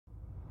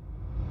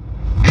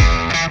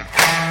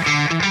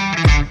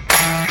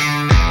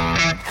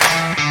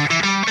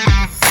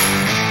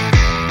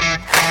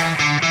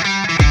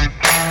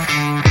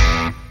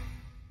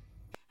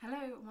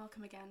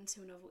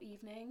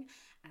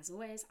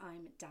guys,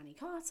 I'm Danny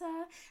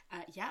Carter.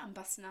 I'm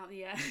busting out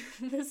the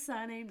the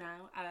surname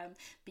now.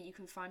 But you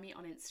can find me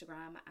on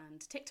Instagram and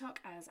TikTok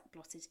as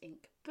Blotted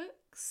Ink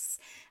Books.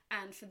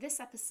 And for this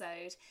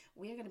episode,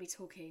 we are going to be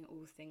talking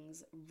all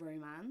things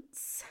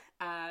romance,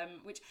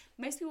 which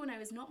most people know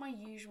is not my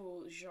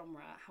usual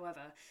genre.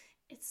 However,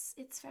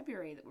 it's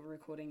February that we're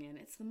recording in.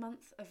 It's the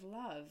month of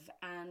love,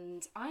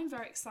 and I'm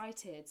very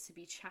excited to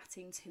be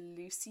chatting to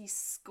Lucy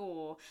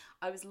Score.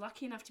 I was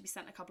lucky enough to be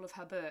sent a couple of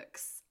her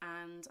books,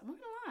 and I'm not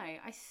gonna lie,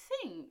 I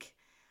think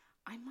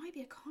I might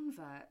be a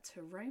convert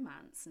to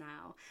romance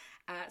now.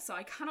 So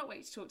I cannot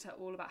wait to talk to her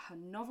all about her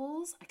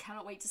novels. I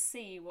cannot wait to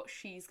see what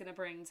she's going to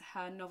bring to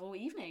her novel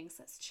evenings.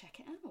 Let's check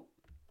it out.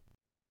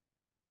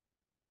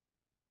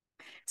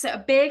 So a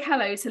big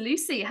hello to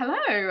Lucy.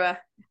 Hello.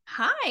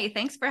 Hi,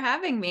 thanks for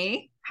having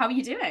me. How are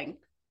you doing?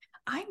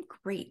 I'm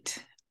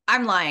great.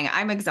 I'm lying.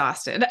 I'm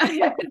exhausted.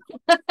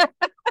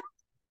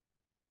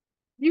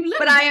 You look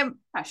but I am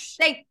fresh.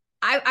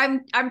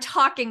 I'm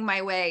talking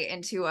my way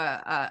into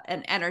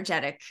an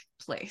energetic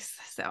place.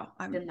 So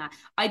I'm in that.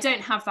 I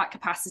don't have that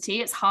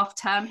capacity. It's half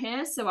term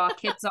here, so our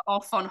kids are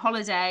off on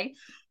holiday.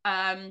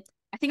 I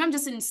think I'm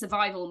just in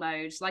survival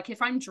mode. Like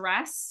if I'm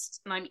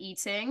dressed and I'm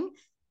eating,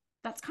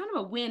 that's kind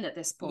of a win at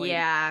this point.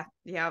 Yeah,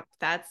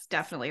 that's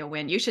definitely a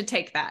win. You should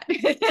take that.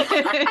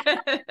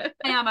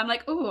 I am. I'm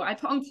like, oh, I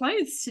put on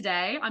clothes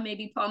today. I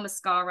maybe put on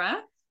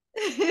mascara.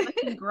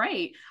 Looking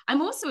great.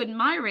 I'm also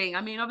admiring,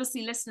 I mean,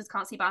 obviously listeners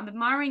can't see, but I'm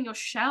admiring your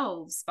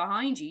shelves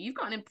behind you. You've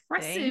got an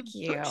impressive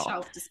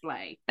bookshelf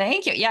display.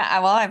 Thank you.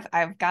 Yeah, well,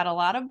 I've got a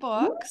lot of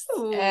books.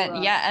 Ooh.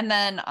 And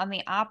then on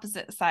the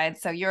opposite side,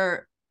 so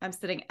I'm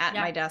sitting at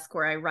my desk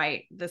where I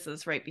write. This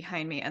is right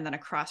behind me, and then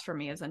across from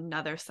me is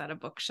another set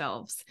of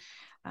bookshelves.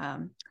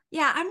 I'm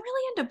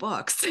really into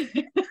books.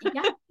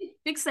 Yeah,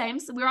 big same.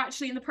 So we're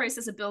actually in the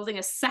process of building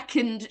a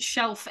second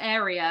shelf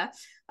area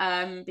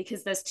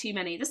because there's too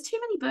many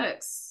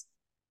books.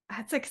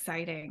 That's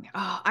exciting.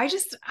 Oh, I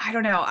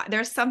don't know.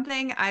 There's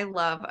something I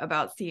love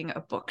about seeing a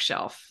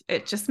bookshelf.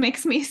 It just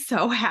makes me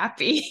so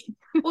happy.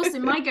 Also,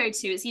 my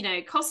go-to is,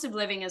 cost of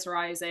living is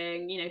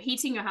rising,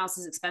 heating your house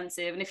is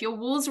expensive. And if your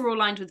walls are all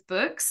lined with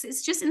books,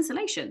 it's just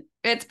insulation.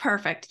 It's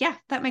perfect. Yeah,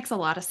 that makes a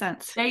lot of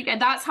sense.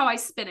 And that's how I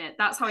spin it.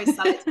 That's how I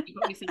sell it to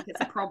people who think it's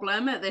a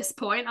problem at this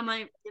point. I'm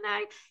like,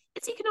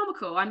 it's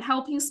economical. I'm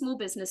helping small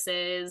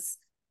businesses,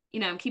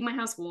 I'm keeping my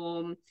house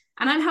warm,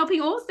 and I'm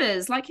helping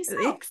authors like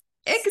yourself.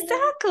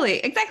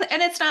 Exactly. And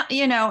it's not,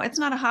 it's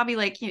not a hobby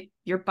like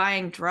you're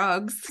buying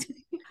drugs.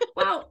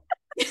 Well,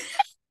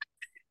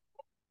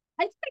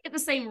 I think I get the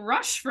same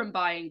rush from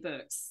buying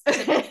books. I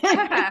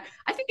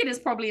think it is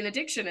probably an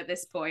addiction at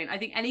this point. I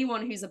think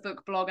anyone who's a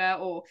book blogger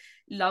or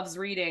loves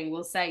reading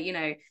will say,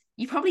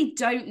 you probably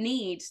don't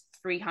need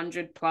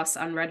 300 plus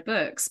unread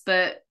books,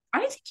 but I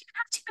don't think you can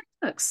have too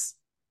many books.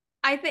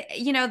 I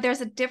think, there's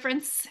a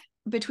difference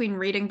between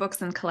reading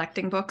books and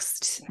collecting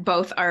books.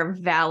 Both are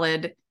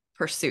valid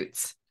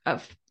pursuits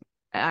of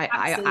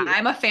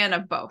I'm a fan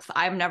of both.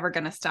 I'm never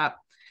going to stop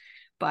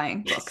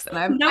buying books, and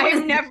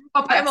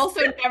I'm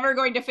also never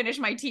going to finish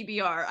my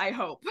TBR, I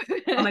hope.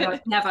 Oh my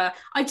god, never.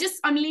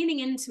 I'm leaning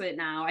into it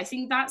now. I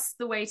think that's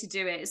the way to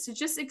do it, is to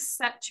just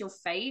accept your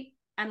fate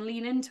and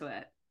lean into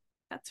it.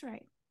 That's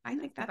right. I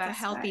think that's a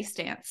healthy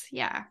stance.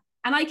 Yeah.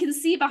 And I can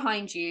see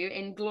behind you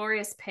in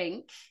glorious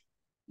pink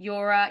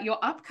your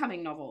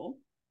upcoming novel.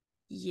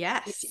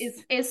 Yes. Which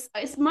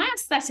is my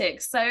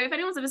aesthetic. So if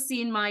anyone's ever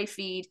seen my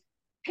feed,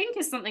 pink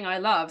is something I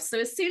love. So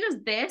as soon as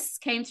this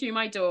came through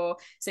my door,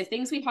 so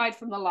Things We Hide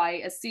from the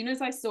Light, as soon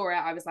as I saw it,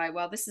 I was like,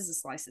 well, this is a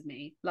slice of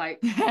me. Like,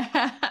 and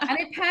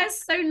it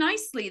pairs so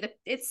nicely.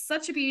 It's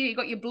such a beauty. You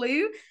got your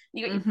blue,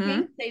 you got your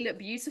pink. They look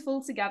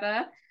beautiful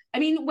together. I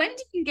mean, when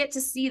do you get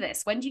to see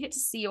this? When do you get to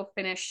see your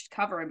finished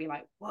cover and be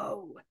like,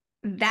 whoa?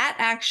 That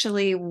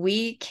actually,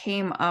 we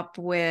came up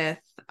with,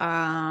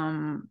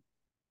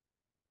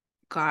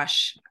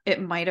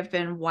 it might have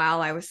been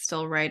while I was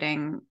still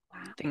writing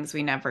Things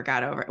We Never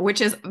Got Over, which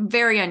is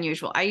very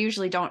unusual. I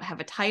usually don't have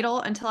a title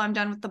until I'm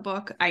done with the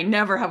book. I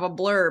never have a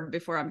blurb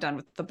before I'm done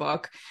with the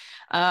book.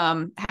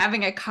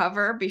 Having a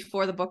cover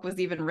before the book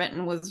was even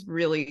written was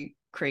really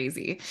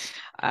crazy.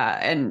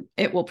 And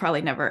it will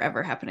probably never,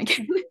 ever happen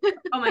again.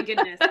 Oh my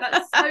goodness.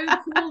 That's so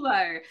cool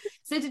though.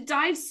 So to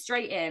dive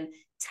straight in,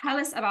 tell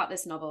us about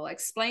this novel,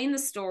 explain the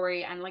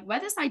story and like where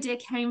this idea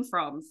came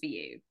from for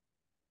you.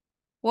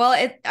 Well,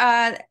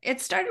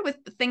 it started with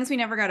Things We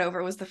Never Got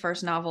Over. Was the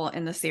first novel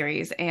in the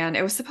series, and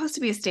it was supposed to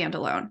be a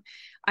standalone.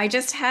 I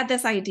just had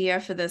this idea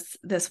for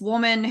this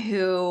woman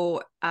who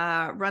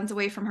runs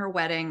away from her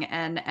wedding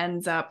and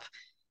ends up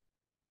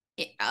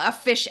a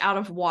fish out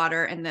of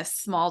water in this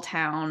small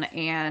town,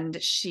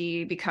 and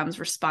she becomes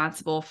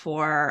responsible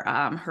for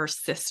her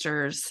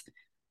sister's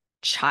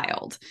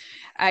child.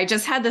 I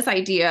just had this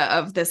idea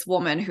of this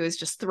woman who is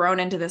just thrown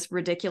into this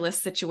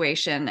ridiculous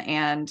situation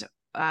and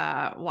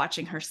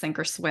watching her sink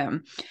or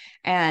swim.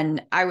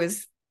 And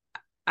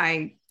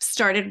I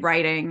started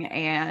writing,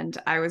 and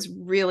I was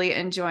really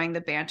enjoying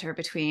the banter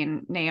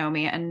between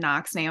Naomi and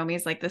Knox. Naomi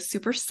is like the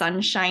super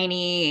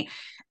sunshiny,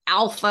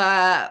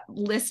 alpha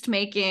list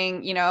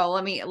making,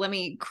 let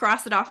me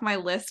cross it off my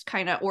list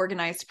kind of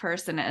organized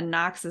person. And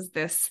Knox is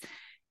this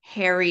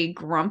hairy,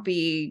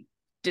 grumpy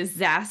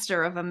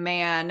disaster of a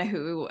man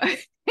who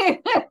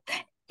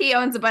he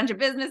owns a bunch of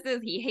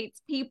businesses. He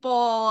hates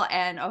people.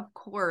 And of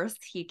course,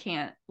 he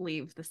can't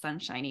leave the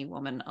sunshiny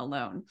woman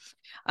alone.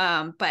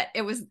 But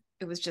it was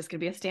just going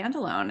to be a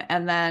standalone.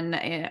 And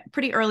then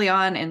pretty early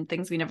on in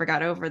Things We Never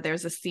Got Over,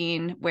 there's a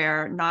scene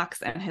where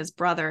Knox and his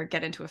brother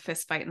get into a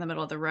fist fight in the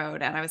middle of the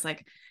road. And I was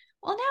like,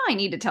 well, now I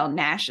need to tell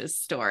Nash's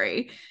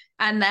story.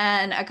 And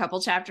then a couple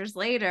chapters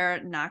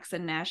later, Knox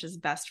and Nash's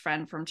best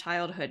friend from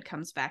childhood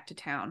comes back to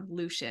town,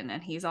 Lucian,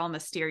 and he's all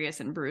mysterious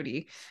and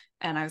broody.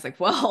 And I was like,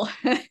 well,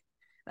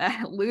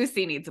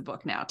 Lucy needs a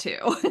book now too.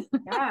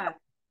 Yeah.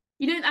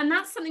 And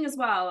that's something as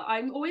well.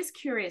 I'm always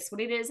curious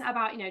what it is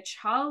about,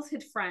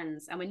 childhood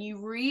friends. And when you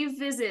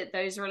revisit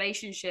those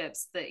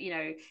relationships that,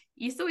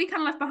 you thought you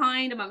kind of left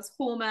behind amongst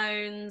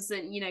hormones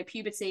and,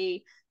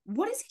 puberty,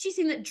 what is it do you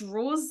think that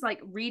draws like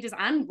readers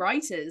and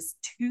writers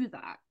to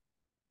that?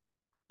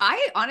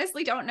 I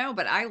honestly don't know,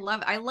 but I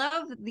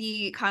love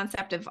the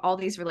concept of all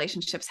these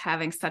relationships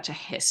having such a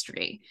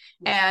history.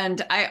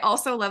 And I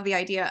also love the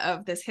idea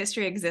of this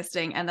history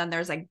existing and then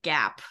there's a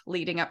gap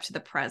leading up to the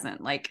present.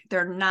 Like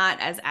they're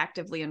not as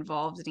actively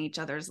involved in each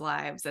other's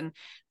lives. And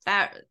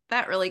that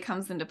really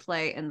comes into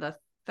play in the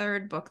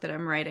third book that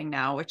I'm writing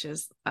now, which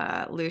is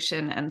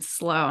Lucian and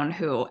Sloane,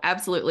 who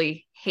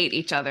absolutely hate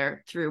each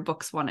other through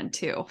books 1 and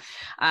 2.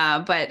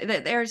 But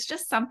there's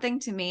just something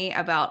to me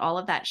about all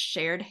of that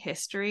shared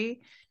history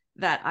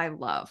that I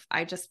love.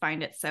 I just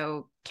find it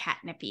so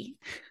catnippy.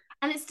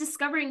 And it's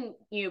discovering,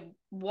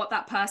 what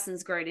that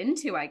person's grown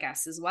into, I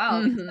guess, as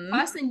well. Mm-hmm. The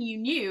person you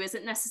knew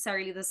isn't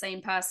necessarily the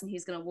same person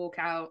who's going to walk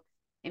out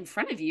in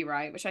front of you,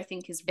 right? Which I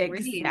think is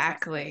really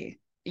exactly.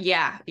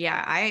 Yeah.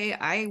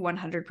 I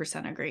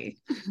 100% agree.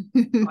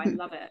 I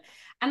love it.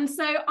 And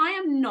so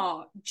I'm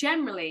not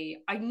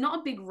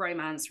a big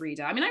romance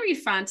reader. I mean, I read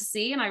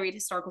fantasy and I read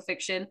historical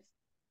fiction.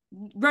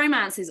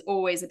 Romance is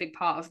always a big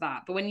part of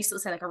that. But when you sort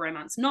of say like a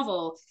romance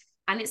novel,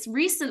 and it's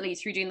recently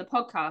through doing the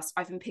podcast,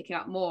 I've been picking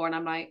up more and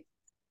I'm like,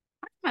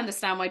 I don't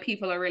understand why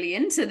people are really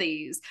into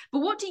these.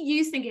 But what do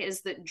you think it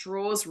is that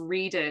draws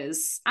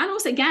readers and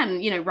also,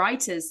 again,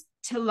 writers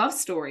to love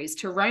stories,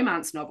 to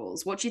romance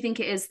novels? What do you think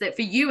it is that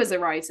for you as a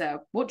writer,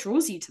 what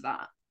draws you to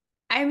that?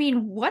 I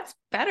mean, what's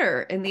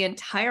better in the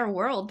entire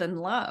world than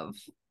love?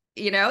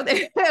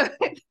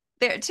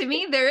 To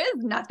me, there is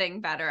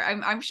nothing better.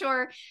 I'm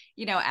sure,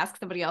 ask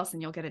somebody else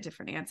and you'll get a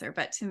different answer.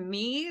 But to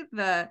me,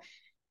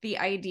 the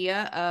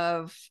idea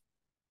of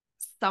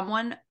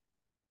someone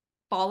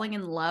falling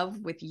in love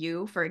with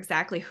you for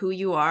exactly who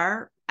you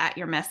are at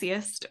your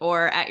messiest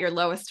or at your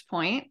lowest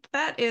point,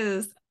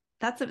 that's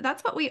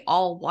what we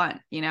all want.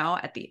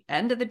 At the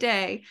end of the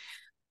day,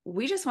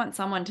 we just want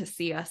someone to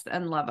see us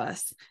and love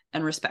us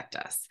and respect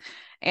us.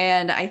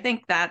 And I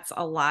think that's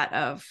a lot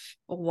of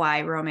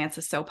why romance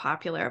is so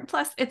popular.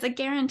 Plus, it's a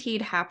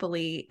guaranteed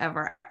happily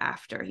ever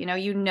after.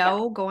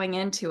 Going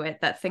into it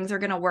that things are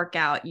going to work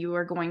out. You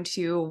are going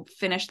to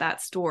finish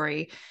that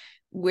story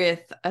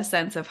with a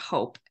sense of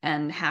hope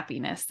and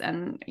happiness.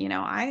 And,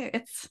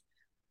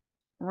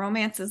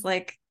 romance is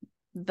like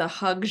the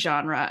hug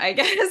genre, I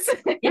guess.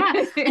 Yeah.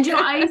 And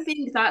I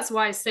think that's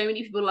why so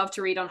many people love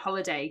to read on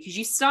holiday, because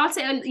you start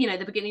it on,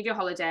 the beginning of your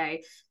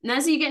holiday. And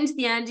as you get into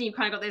the end and you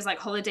kind of got those like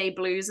holiday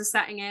blues are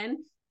setting in,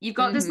 you've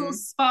got this little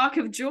spark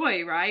of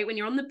joy, right? When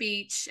you're on the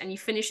beach and you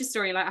finish your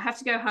story, like I have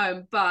to go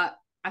home, but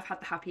I've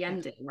had the happy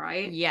ending,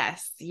 right?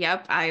 Yes.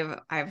 Yep.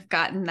 I've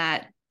gotten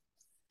that.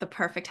 The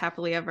perfect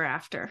happily ever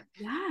after.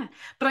 Yeah.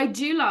 But I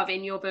do love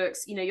in your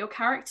books, your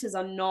characters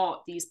are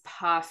not these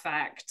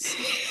perfect,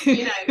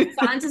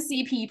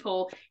 fantasy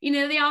people.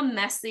 They are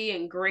messy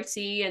and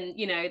gritty and,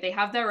 they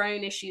have their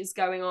own issues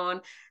going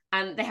on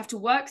and they have to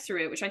work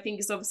through it, which I think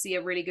is obviously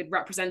a really good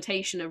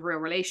representation of real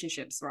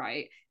relationships,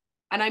 right?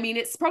 And I mean,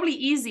 it's probably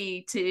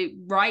easy to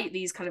write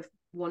these kind of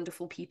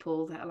wonderful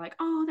people that are like,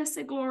 oh, they're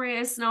so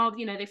glorious and all,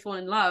 they fall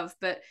in love.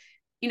 But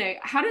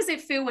how does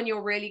it feel when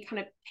you're really kind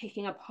of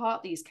picking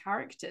apart these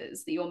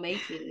characters that you're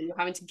making and you're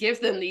having to give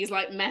them these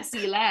like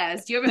messy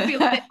layers? Do you ever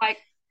feel a bit like,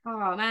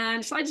 oh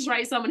man, should I just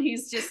write someone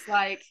who's just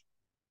like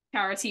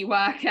charity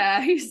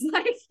worker, who's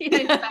like,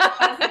 the best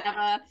person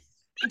ever?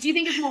 Do you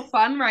think it's more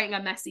fun writing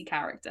a messy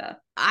character?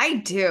 I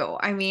do.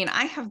 I mean,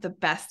 I have the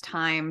best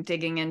time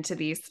digging into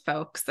these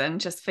folks and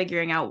just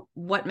figuring out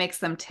what makes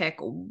them tick,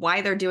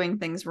 why they're doing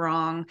things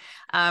wrong.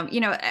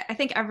 I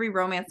think every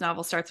romance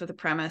novel starts with a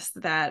premise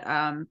that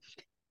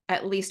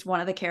at least one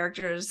of the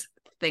characters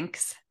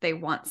thinks they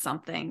want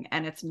something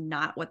and it's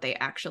not what they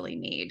actually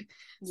need.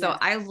 So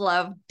I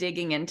love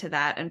digging into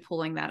that and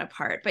pulling that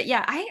apart. But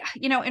yeah,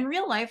 in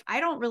real life, I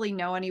don't really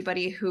know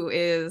anybody who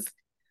is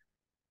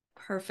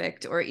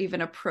perfect or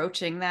even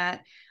approaching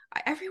that.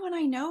 everyone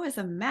I know is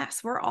a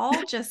mess. We're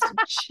all just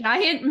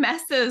giant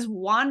messes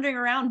wandering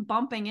around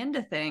bumping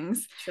into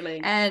things.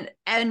 Actually.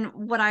 And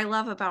what I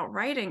love about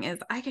writing is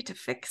I get to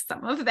fix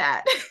some of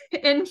that.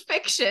 In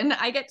fiction,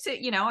 I get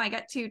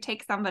to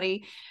take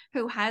somebody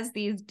who has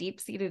these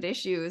deep-seated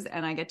issues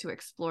and I get to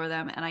explore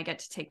them and I get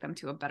to take them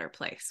to a better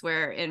place,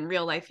 where in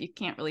real life you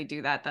can't really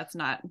do that. That's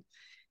not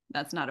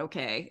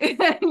okay.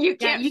 You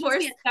can't you force,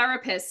 get to be a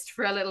therapist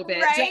for a little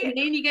bit, right? and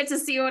then you get to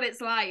see what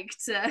it's like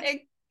to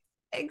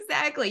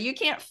Exactly. You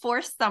can't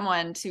force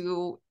someone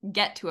to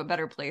get to a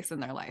better place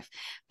in their life,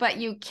 but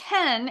you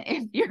can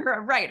if you're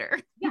a writer.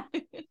 Yeah,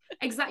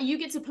 exactly. You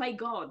get to play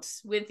God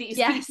with these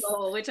Yes.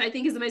 people, which I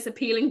think is the most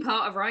appealing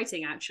part of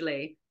writing,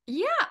 actually.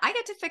 Yeah, I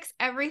get to fix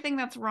everything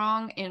that's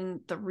wrong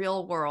in the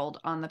real world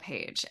on the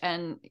page.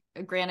 And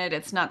granted,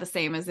 it's not the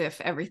same as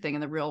if everything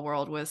in the real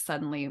world was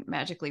suddenly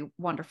magically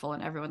wonderful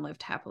and everyone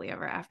lived happily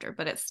ever after,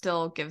 but it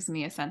still gives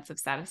me a sense of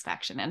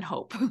satisfaction and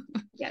hope.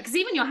 Yeah, because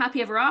even your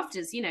happy ever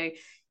afters,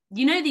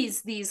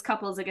 these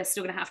couples are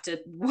still going to have to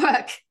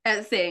work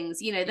at things.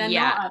 They're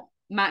not a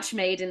match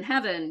made in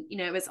heaven.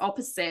 It's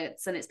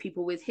opposites, and it's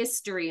people with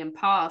history and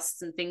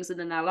pasts and things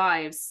within their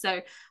lives.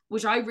 So,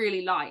 which I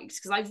really liked,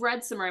 because I've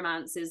read some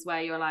romances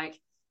where you're like,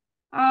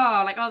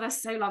 oh, they're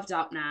so loved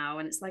up now,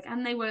 and it's like,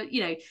 and they were,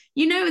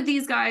 with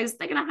these guys,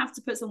 they're gonna have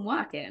to put some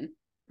work in.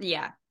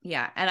 Yeah.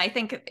 And I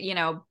think,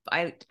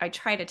 I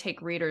try to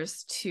take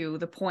readers to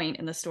the point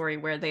in the story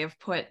where the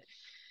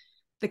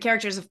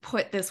characters have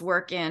put this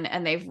work in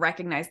and they've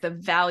recognized the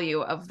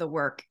value of the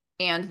work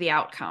and the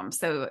outcome.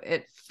 So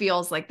it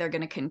feels like they're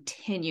going to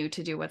continue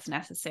to do what's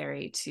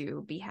necessary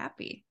to be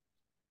happy.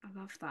 I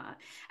love that.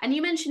 And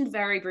you mentioned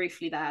very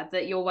briefly there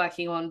that you're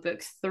working on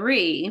book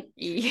 3.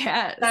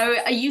 Yes. So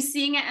are you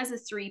seeing it as a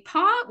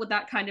 3-part? Would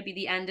that kind of be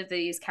the end of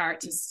these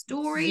characters'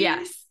 stories?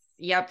 Yes.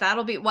 Yep,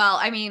 that'll be, well,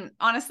 I mean,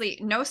 honestly,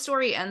 no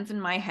story ends in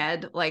my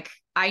head. Like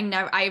I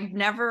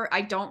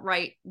don't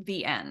write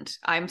the end.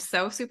 I'm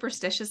so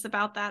superstitious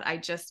about that. I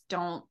just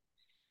don't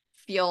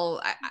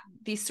feel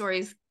these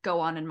stories go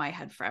on in my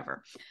head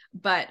forever.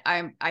 But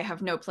I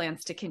have no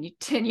plans to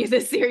continue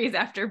this series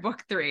after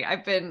book 3.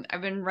 I've been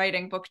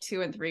writing book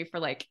 2 and 3 for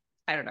like,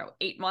 I don't know,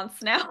 8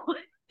 months now.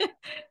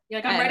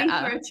 You're like, I'm ready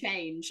for a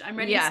change. I'm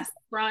ready to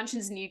branch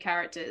into new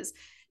characters.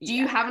 Do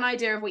you have an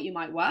idea of what you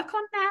might work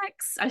on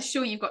next? I'm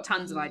sure you've got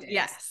tons of ideas.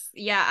 Yes.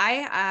 Yeah.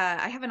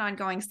 I have an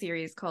ongoing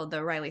series called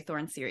the Riley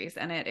Thorne series,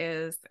 and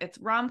it's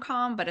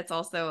rom-com, but it's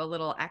also a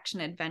little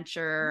action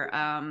adventure,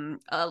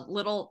 a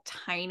little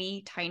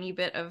tiny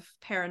bit of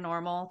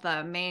paranormal.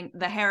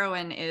 The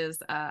heroine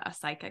is a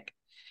psychic,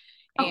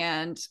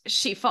 and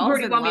she falls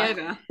in love. Won me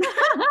over.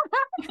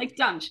 Like,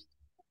 done.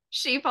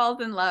 She falls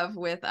in love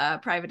with a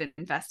private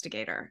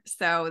investigator.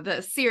 So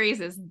the series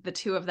is the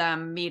two of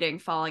them meeting,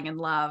 falling in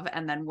love,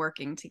 and then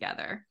working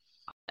together.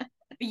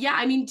 Yeah,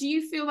 I mean, do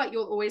you feel like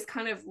you're always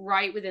kind of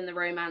right within the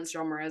romance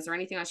genres, or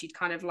anything else you'd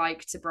kind of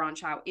like to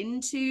branch out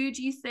into,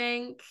 do you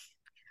think?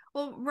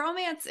 Well,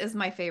 romance is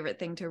my favorite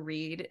thing to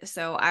read.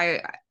 So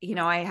I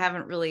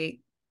haven't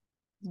really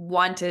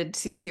wanted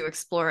to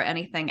explore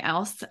anything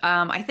else.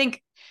 I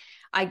think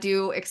I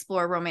do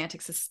explore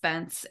romantic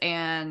suspense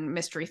and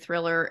mystery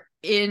thriller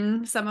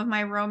in some of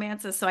my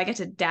romances, so I get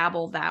to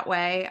dabble that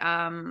way.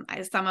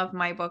 Some of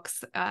my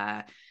books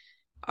are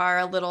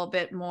a little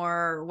bit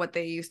more what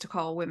they used to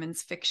call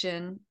women's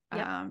fiction,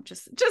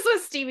 just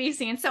with steamy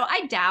scenes. So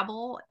I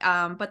dabble,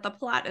 but the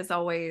plot is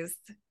always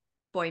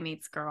boy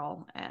meets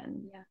girl,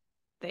 and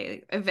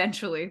they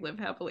eventually live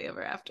happily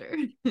ever after.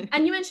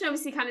 And you mentioned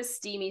obviously kind of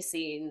steamy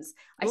scenes.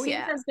 I think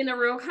there's been a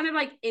real kind of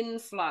like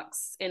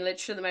influx in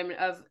literature at the moment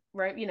of,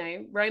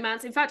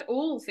 romance. In fact,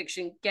 all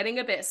fiction getting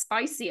a bit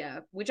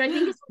spicier, which I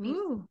think is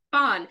really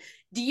fun.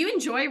 Do you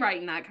enjoy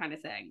writing that kind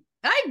of thing?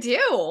 I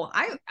do.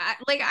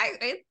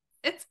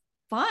 It's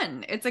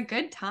fun. It's a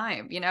good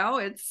time.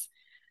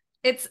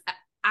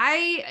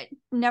 I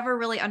never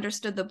really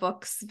understood the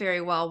books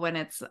very well when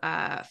it's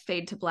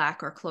fade to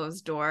black or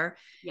closed door.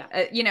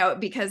 Yeah.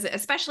 Because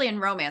especially in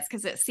romance,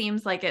 because it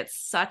seems like it's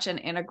such an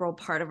integral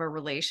part of a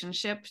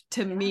relationship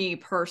to me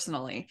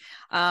personally.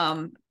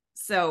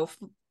 So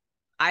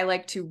I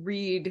like to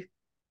read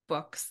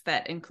books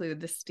that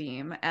include the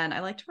steam, and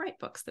I like to write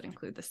books that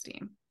include the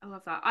steam. I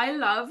love that. I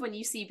love when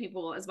you see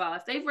people as well,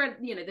 if they've read,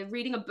 they're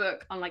reading a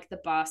book on like the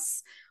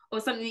bus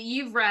or something that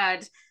you've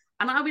read,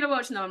 and I'll be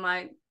watching them, I'm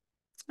like,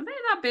 are they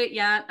that bit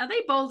yet? Are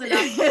they bold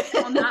enough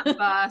on that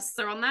bus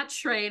or on that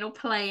train or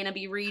plane and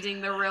be reading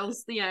the real,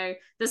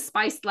 the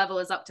spice level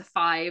is up to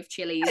 5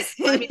 chilies.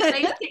 I mean,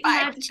 they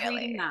just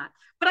reading that.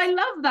 But I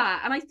love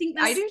that. And I think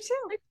that's I do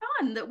too. so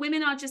fun that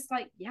women are just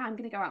like, yeah, I'm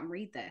going to go out and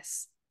read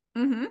this.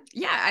 Mm-hmm.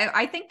 Yeah,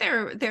 I think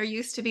there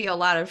used to be a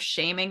lot of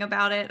shaming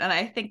about it. And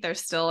I think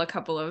there's still a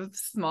couple of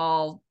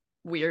small,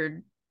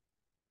 weird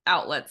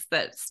outlets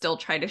that still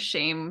try to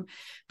shame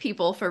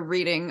people for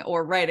reading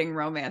or writing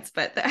romance,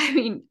 but I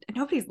mean,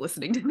 nobody's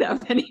listening to them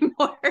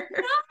anymore.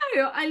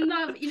 No, I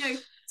love,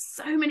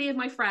 so many of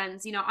my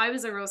friends, I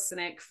was a real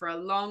cynic for a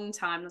long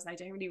time. I was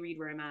like, I don't really read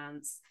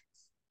romance.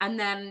 And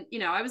then,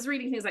 I was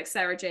reading things like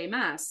Sarah J.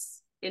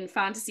 Maas, in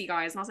fantasy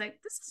guys, and I was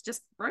like, this is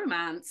just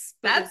romance.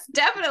 But That's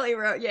definitely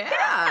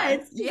yeah,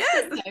 it's just,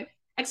 yes.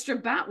 extra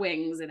bat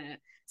wings in it.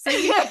 So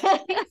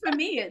I think for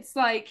me, it's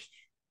like,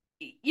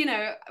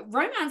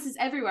 romance is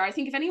everywhere. I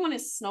think if anyone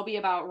is snobby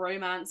about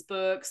romance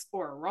books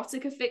or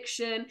erotica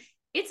fiction,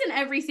 it's in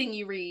everything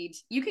you read.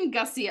 You can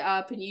gussy it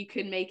up and you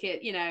can make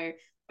it, a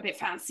bit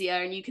fancier,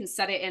 and you can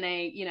set it in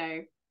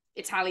a,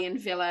 Italian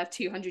villa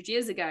 200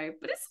 years ago,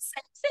 but it's the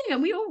same thing,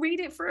 and we all read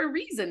it for a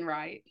reason,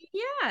 right?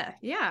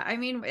 Yeah. I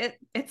mean,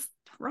 it's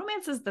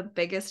romance is the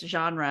biggest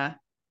genre.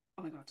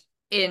 Oh my God.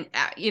 In,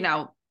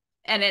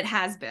 and it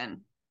has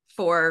been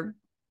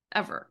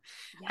forever.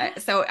 Yeah.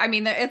 So, I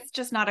mean, it's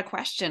just not a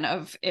question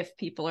of if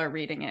people are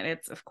reading it.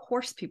 It's, of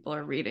course, people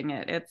are reading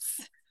it.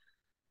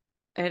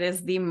 It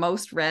is the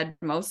most read,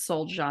 most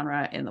sold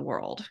genre in the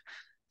world.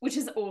 Which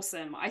is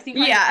awesome. I think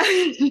you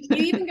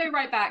even go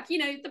right back.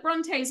 The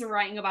Brontes are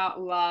writing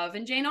about love,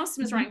 and Jane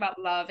Austen was writing about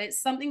love.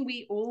 It's something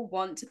we all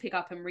want to pick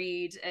up and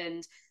read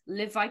and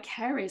live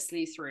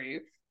vicariously through.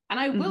 And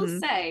I will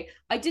say,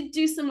 I did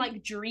do some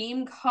like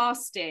dream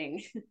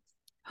casting.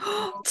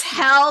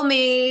 Tell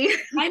me.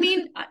 I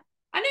mean,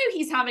 I know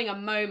he's having a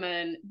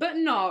moment, but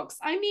Knox,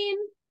 I mean,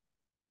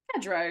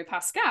 Pedro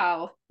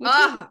Pascal.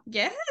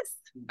 Yes.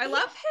 I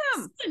love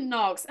him.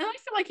 Knox. And I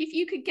feel like if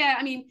you could get,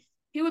 I mean,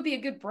 he would be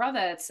a good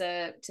brother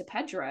to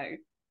Pedro.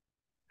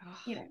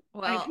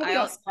 Well, I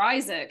Oscar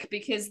Isaac,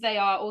 because they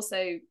are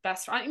also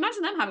best friends.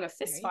 Imagine them having a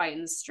fist fight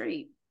in the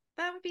street.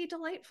 That would be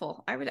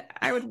delightful. I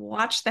would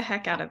watch the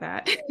heck out of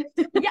that.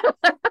 Yeah,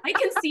 I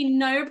can see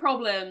no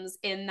problems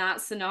in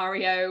that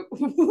scenario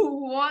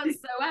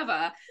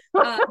whatsoever.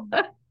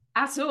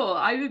 At all.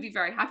 I would be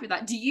very happy with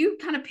that. Do you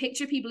kind of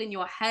picture people in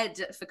your head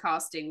for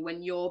casting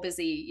when you're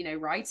busy,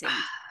 writing?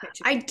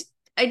 I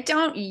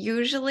don't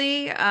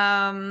usually.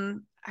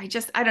 I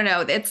don't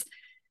know.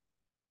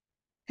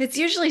 It's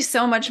usually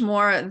so much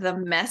more the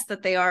mess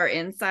that they are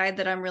inside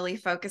that I'm really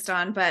focused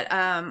on. But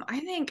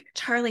I think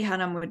Charlie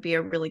Hunnam would be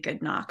a really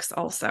good Knox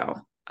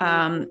also.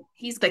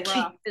 He's the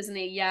gruff, isn't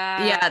he?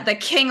 Yeah, the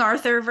King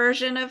Arthur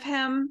version of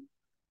him.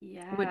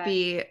 Yeah,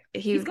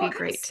 he would be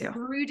great too.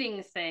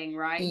 Brooding thing,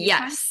 right?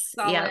 Yes,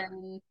 kind of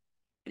sullen,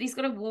 but he's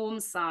got a warm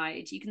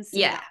side. You can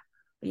see that.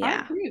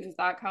 Yeah, I approve of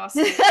that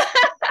casting.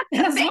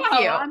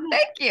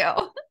 Thank you.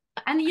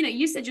 And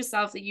you said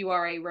yourself that you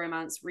are a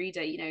romance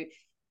reader.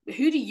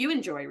 Who do you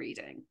enjoy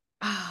reading?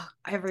 Oh,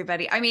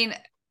 everybody. I mean,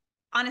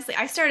 honestly,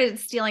 I started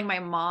stealing my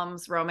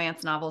mom's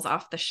romance novels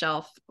off the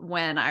shelf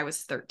when I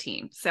was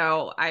 13.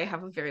 So I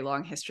have a very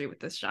long history with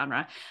this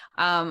genre.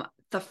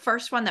 The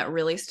first one that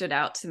really stood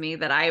out to me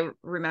that I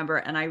remember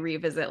and I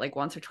revisit like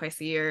once or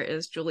twice a year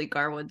is Julie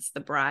Garwood's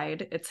The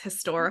Bride. It's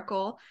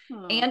historical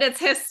and it's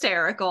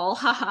hysterical.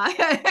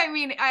 I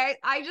mean,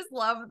 I just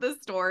love the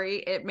story.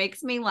 It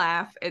makes me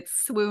laugh.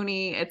 It's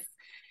swoony.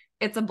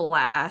 It's a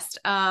blast.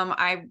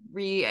 I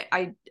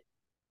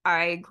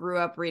grew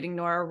up reading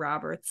Nora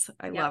Roberts.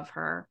 I love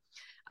her.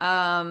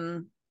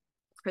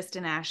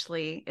 Kristen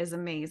Ashley is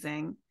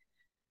amazing.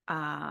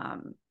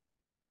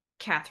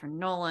 Catherine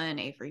Nolan,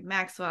 Avery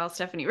Maxwell,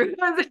 Stephanie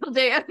Rubenstein.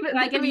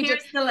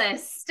 Here's the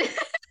list.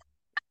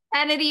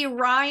 Kennedy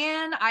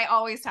Ryan. I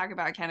always talk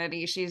about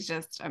Kennedy. She's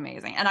just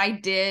amazing. And I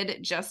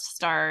did just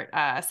start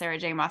Sarah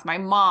J. Maas. My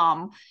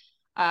mom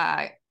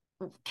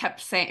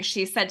kept saying,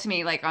 she said to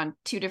me like on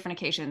 2 different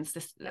occasions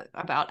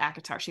about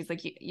ACOTAR. She's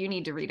like, you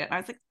need to read it. And I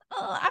was like,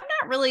 oh, I'm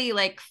not really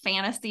like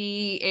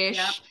fantasy-ish.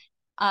 Yep.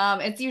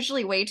 It's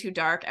usually way too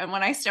dark. And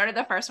when I started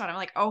the first one, I'm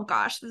like, oh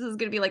gosh, this is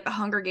going to be like the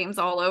Hunger Games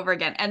all over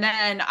again. And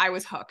then I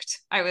was hooked.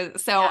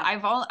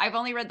 I've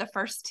only read the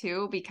first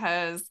 2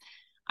 because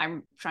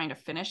I'm trying to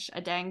finish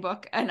a dang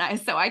book.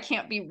 And so I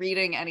can't be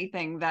reading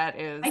anything that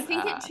is, I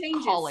think it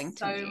changes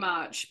so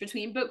much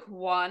between book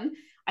 1.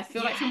 I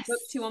feel like from book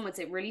 2 onwards,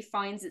 it really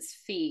finds its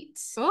feet.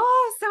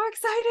 Oh, so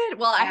excited.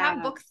 Well, I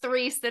have book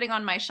 3 sitting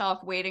on my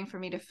shelf waiting for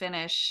me to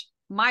finish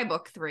my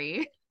book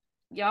 3.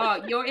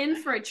 Yeah, you're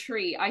in for a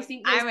treat. I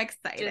think I'm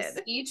excited.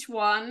 Just each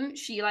one,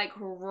 she like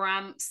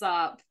ramps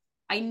up.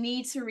 I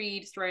need to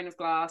read Throne of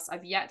Glass.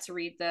 I've yet to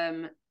read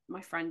them.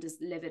 My friend is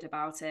livid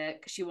about it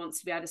because she wants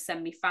to be able to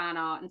send me fan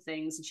art and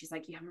things. And she's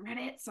like, you haven't read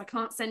it, so I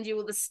can't send you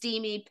all the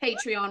steamy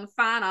Patreon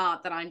fan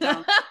art that I'm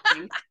done.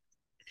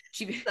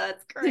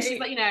 That's great. She's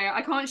like,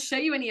 I can't show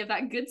you any of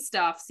that good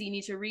stuff, so you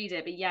need to read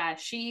it. But yeah,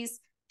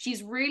 she's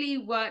really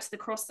worked the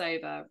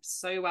crossover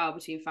so well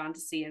between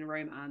fantasy and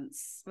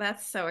romance.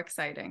 That's so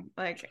exciting.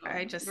 Like,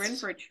 we're in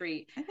for a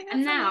treat. I think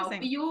that's now,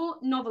 amazing. for your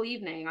novel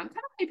evening, I'm kind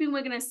of hoping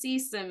we're going to see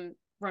some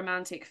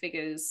romantic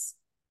figures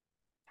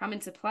come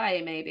into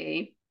play,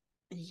 maybe.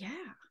 Yeah.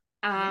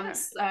 I've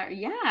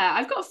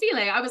got a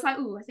feeling. I was like,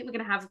 ooh, I think we're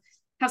going to have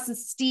some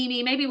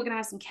steamy, maybe we're going to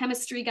have some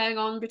chemistry going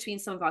on between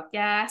some of our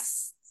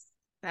guests.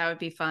 That would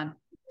be fun.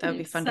 That would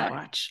be fun to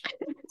watch.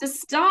 To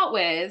start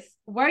with,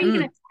 where are you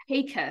going to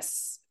take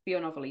us for your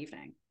novel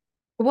evening?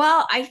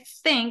 Well, I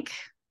think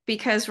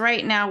because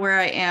right now where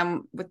I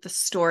am with the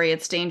story,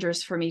 it's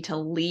dangerous for me to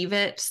leave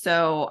it.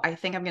 So I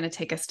think I'm going to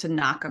take us to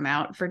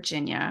Knockemout,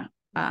 Virginia.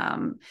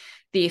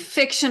 the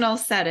fictional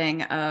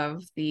setting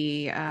of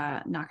the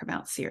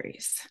Knockabout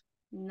series.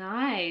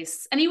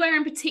 Nice. Anywhere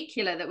in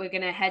particular that we're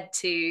going to head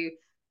to?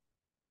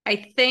 I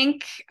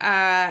think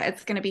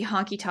it's going to be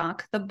Honky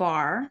Tonk, the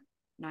bar.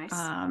 Nice.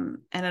 And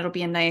it'll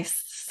be a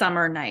nice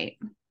summer night.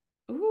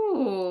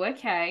 Ooh,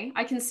 okay.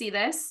 I can see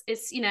this.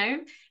 It's, you know,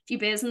 a few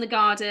beers in the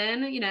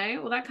garden, you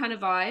know, all that kind of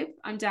vibe.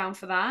 I'm down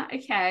for that.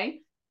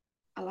 Okay.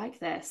 I like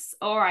this.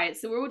 All right.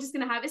 So we're all just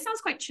going to have, it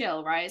sounds quite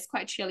chill, right? It's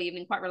quite chill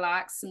evening, quite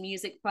relaxed, some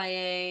music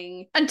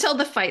playing. Until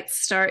the fights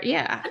start.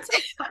 Yeah.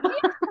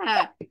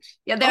 Yeah.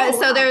 Yeah.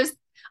 So there's,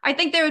 I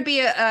think there would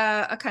be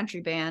a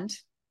country band.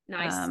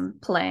 Nice.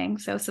 Playing.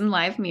 So some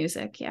live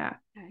music. Yeah.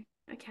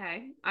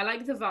 Okay. I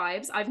like the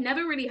vibes. I've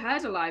never really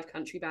heard a live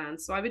country band,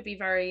 so I would be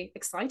very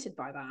excited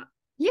by that.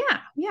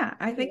 Yeah.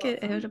 I think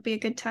it'll be a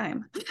good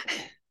time.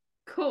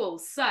 Cool.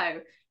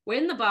 So we're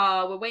in the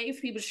bar. We're waiting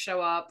for people to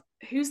show up.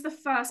 Who's the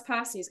first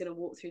person who's going to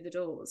walk through the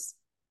doors?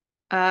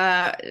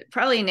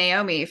 Probably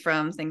Naomi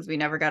from Things We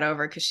Never Got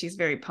Over, because she's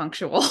very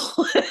punctual.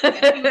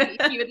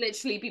 She would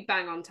literally be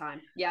bang on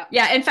time.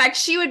 Yeah. In fact,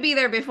 she would be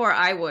there before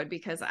I would,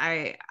 because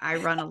I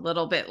run a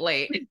little bit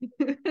late.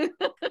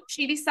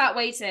 She'd be sat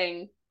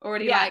waiting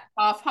already, like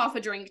half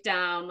a drink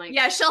down. Like,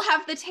 yeah, she'll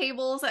have the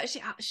tables.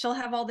 She'll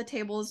have all the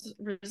tables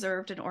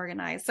reserved and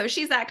organized. So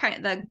she's that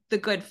kind of the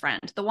good friend,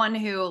 the one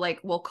who like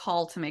will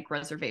call to make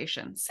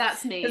reservations.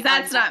 That's me.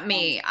 That's not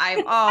me. I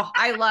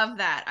love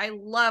that. I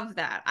love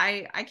that.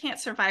 I can't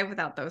survive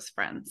without those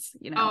friends.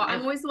 You know. Oh,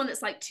 I'm always the one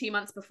that's like 2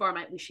 months before. I'm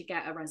like, we should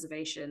get a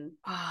reservation.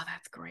 Oh,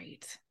 that's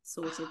great.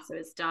 Sorted, so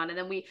it's done. And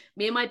then me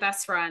and my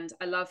best friend,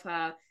 I love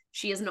her.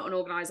 She is not an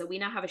organizer. We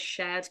now have a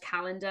shared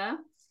calendar.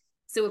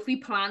 So if we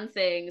plan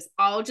things,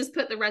 I'll just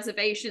put the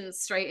reservations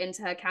straight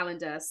into her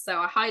calendar. So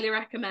I highly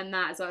recommend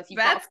that as well. If you've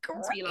got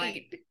to be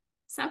like,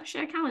 set up a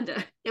shared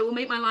calendar, it will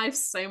make my life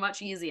so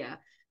much easier.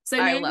 So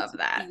I love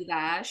that.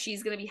 There,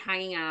 she's going to be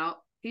hanging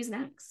out. Who's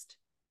next?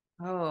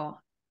 Oh,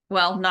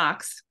 well,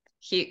 Knox.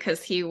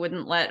 Because he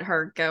wouldn't let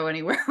her go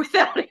anywhere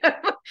without him.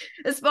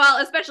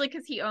 Well, especially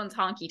because he owns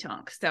Honky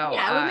Tonk. So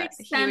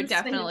he would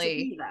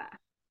definitely.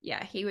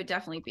 Yeah, he would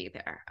definitely be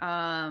there.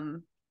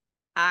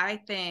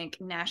 I think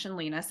Nash and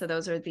Lena, so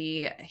those are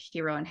the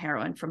hero and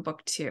heroine from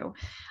book 2.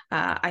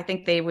 I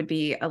think they would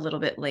be a little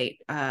bit late,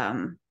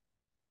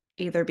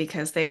 either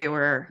because they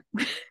were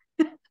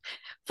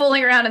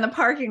fooling around in the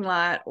parking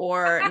lot,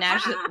 or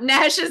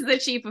Nash is the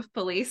chief of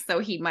police, so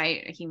he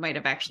might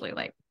have actually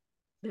like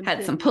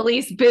had some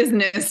police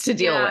business to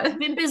deal with.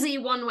 Been busy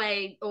one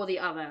way or the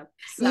other.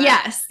 So.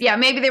 Yes, yeah,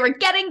 maybe they were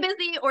getting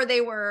busy, or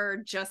they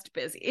were just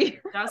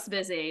busy. Just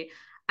busy.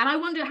 And I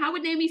wonder, how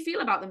would Naomi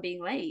feel about them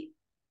being late?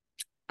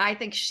 I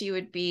think she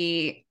would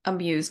be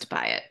amused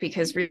by it,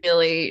 because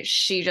really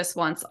she just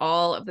wants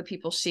all of the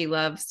people she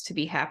loves to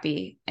be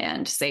happy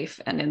and safe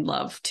and in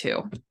love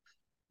too.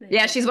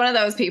 Yeah, she's one of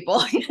those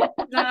people.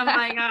 Oh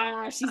my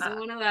gosh, she's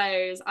one of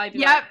those. I'd be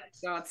like,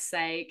 for God's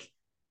sake.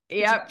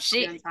 Yep,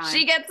 she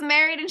gets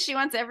married and she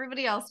wants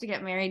everybody else to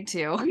get married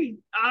too.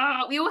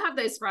 We all have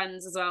those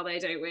friends as well, though,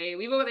 don't we?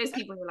 We've all got those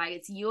people who are like,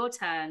 it's your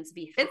turn to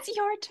be happy. It's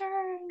your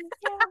turn.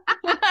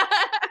 Yeah.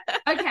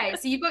 Okay,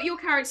 so you've got your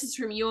characters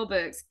from your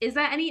books. Is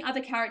there any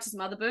other characters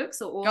from other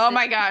books or authors? Oh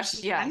my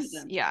gosh, yes.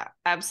 Yeah,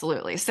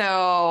 absolutely.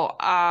 So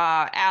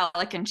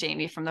Alec and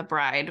Jamie from The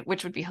Bride,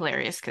 which would be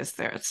hilarious because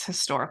it's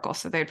historical,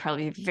 so they'd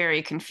probably be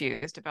very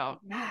confused about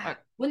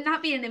wouldn't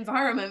that be an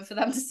environment for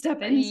them to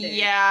step into?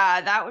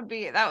 Yeah, that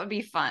would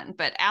be fun.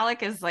 But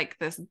Alec is like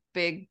this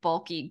big,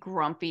 bulky,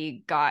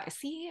 grumpy guy.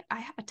 See, I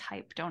have a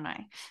type, don't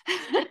I?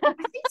 I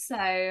think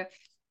so.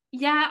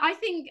 Yeah, I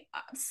think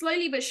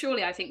slowly but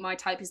surely, I think my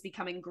type is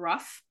becoming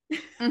gruff.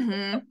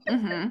 Mm-hmm,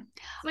 mm-hmm.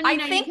 When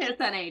you hit a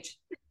certain age.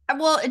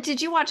 Well,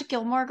 did you watch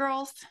Gilmore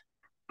Girls?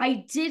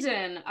 I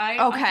didn't.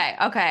 Okay.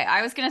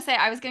 I was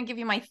gonna give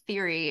you my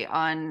theory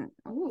on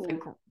the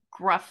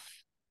gruff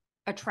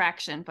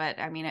attraction, but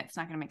I mean, it's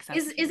not gonna make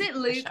sense. Is it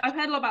Luke? I've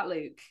heard a lot about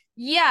Luke.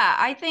 Yeah,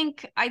 I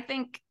think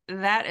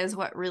that is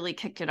what really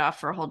kicked it off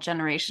for a whole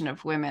generation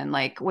of women.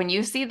 Like when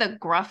you see the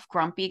gruff,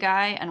 grumpy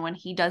guy, and when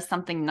he does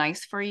something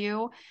nice for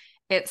you,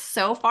 it's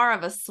so far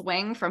of a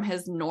swing from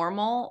his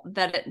normal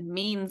that it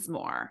means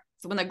more.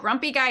 So when the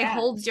grumpy guy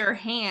holds your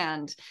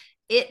hand,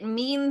 it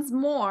means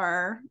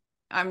more.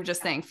 I'm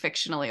just saying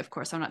fictionally, of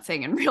course. I'm not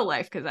saying in real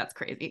life, because that's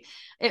crazy.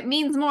 It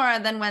means more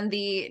than when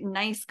the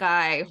nice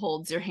guy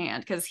holds your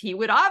hand, because he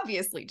would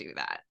obviously do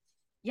that.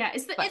 Yeah,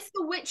 it's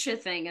the Witcher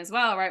thing as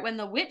well, right? When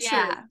the Witcher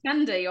is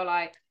tender, you're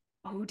like,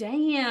 oh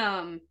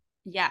damn.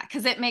 Yeah,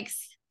 because it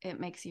makes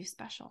you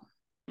special.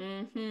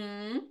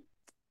 Mm-hmm.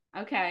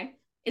 Okay.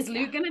 Is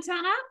Luke gonna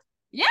turn up?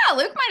 Yeah,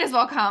 Luke might as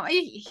well come.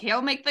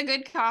 He'll make the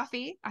good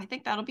coffee. I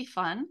think that'll be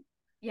fun.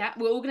 Yeah,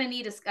 we're all gonna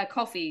need a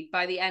coffee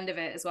by the end of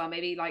it as well.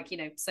 Maybe like,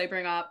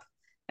 sobering up.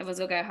 Everyone's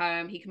gonna go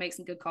home. He can make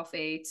some good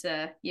coffee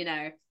to,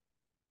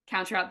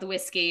 counter out the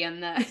whiskey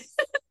and the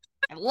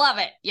I love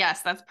it.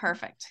 Yes, that's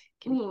perfect.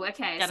 Ooh,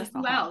 okay. So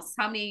who else?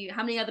 How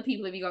many other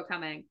people have you got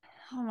coming?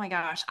 Oh my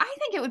gosh. I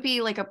think it would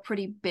be like a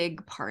pretty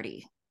big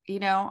party.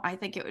 I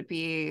think it would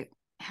be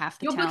half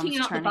the You're booking town's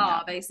out the turning bar,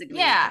 up. basically.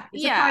 Yeah,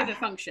 It's a yeah. private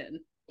function.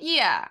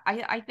 Yeah,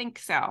 I think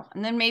so.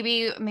 And then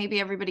maybe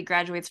everybody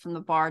graduates from the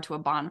bar to a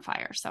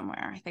bonfire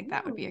somewhere. I think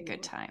that would be a good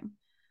Ooh. time.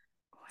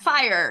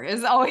 Fire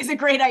is always a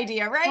great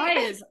idea, right? Fire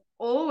is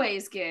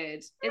always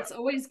good. It's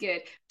always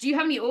good. Do you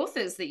have any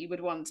authors that you would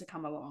want to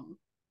come along?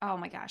 Oh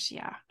my gosh,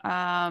 yeah.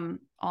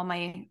 All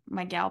my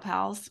gal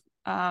pals.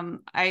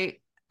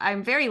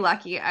 I'm very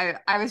lucky.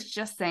 I was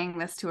just saying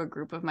this to a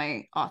group of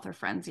my author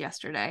friends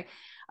yesterday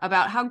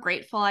about how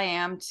grateful I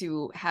am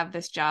to have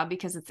this job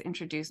because it's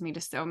introduced me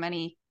to so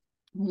many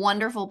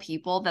wonderful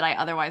people that I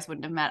otherwise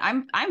wouldn't have met.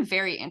 I'm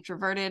very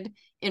introverted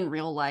in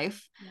real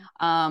life. Yeah.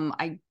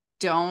 I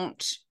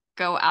don't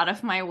go out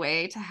of my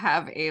way to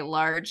have a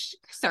large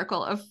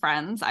circle of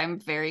friends. I'm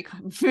very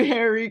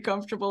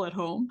comfortable at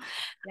home.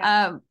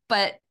 Yeah.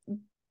 But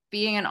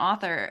being an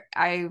author,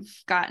 I've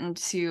gotten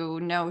to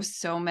know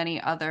so many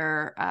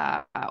other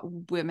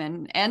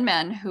women and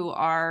men who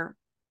are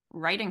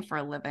writing for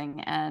a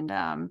living,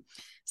 and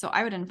so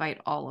I would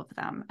invite all of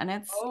them. And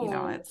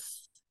Oh,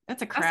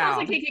 it's a that sounds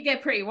like crowd. it could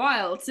get pretty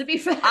wild, to be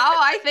fair. Oh,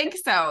 I think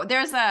so.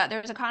 There's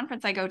a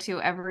conference I go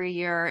to every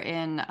year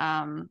in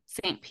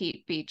St.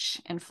 Pete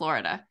Beach in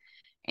Florida,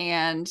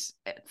 and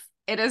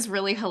it is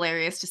really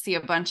hilarious to see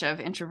a bunch of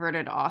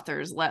introverted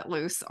authors let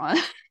loose on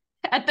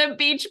at the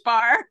beach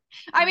bar.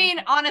 I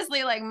mean,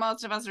 honestly, like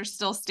most of us are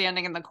still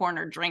standing in the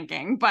corner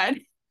drinking, but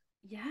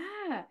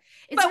Yeah.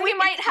 It's but we really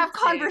might have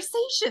interesting.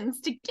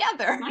 conversations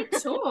together. Might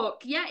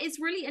talk. Yeah, it's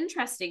really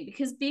interesting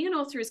because being an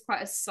author is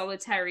quite a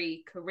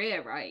solitary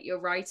career, right? You're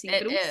writing,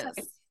 but It also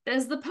is.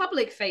 there's the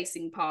public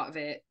facing part of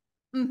it.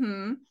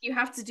 Mm-hmm. You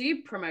have to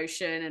do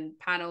promotion and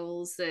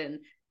panels and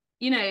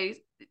you know,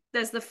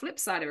 there's the flip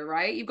side of it,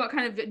 right? You've got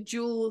kind of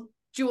dual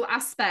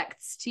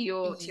aspects to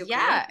your career.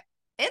 Yeah,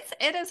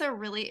 it is a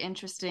really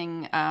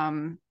interesting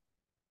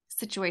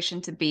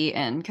situation to be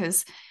in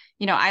because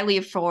I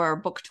leave for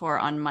book tour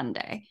on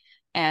Monday.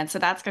 And so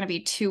that's going to be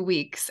 2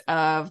 weeks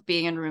of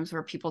being in rooms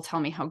where people tell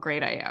me how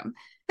great I am.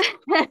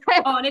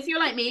 Oh, and if you're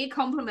like me,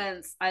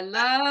 compliments. I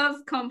love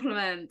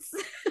compliments.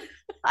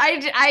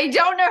 I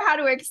don't know how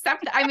to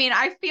accept. I mean,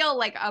 I feel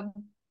like I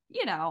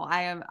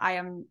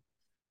am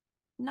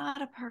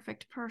not a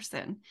perfect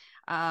person.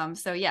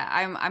 So yeah,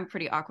 I'm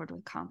pretty awkward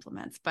with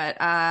compliments, but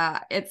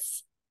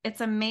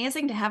it's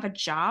amazing to have a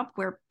job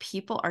where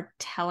people are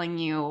telling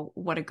you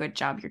what a good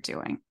job you're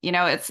doing.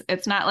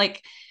 It's not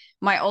like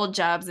my old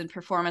jobs and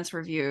performance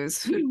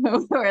reviews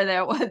where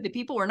the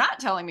people were not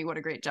telling me what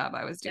a great job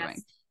I was doing.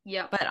 Yes.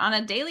 Yep. But on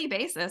a daily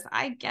basis,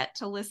 I get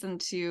to listen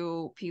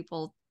to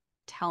people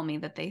tell me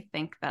that they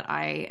think that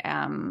I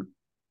am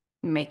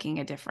making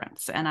a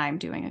difference and I'm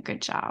doing a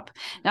good job.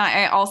 Now,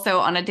 I also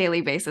on a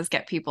daily basis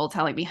get people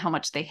telling me how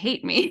much they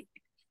hate me,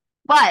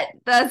 but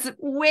that's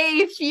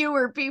way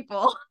fewer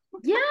people.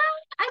 Yeah.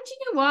 And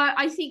you know what?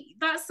 I think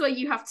that's where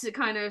you have to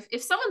kind of,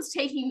 if someone's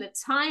taking the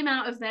time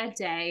out of their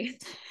day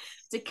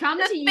to come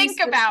Just to you think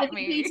about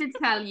specifically me. to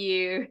tell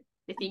you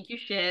they think you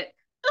shit,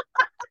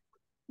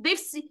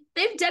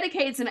 they've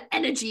dedicated some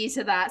energy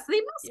to that, so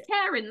they must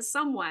care in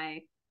some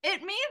way.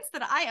 It means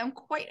that I am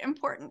quite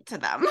important to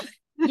them.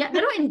 Yeah,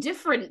 they're not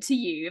indifferent to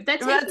you. If they're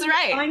taking That's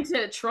right. time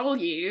to troll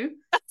you,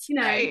 That's you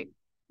know, right.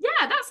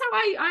 yeah, that's how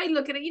I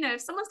look at it. You know,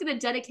 if someone's going to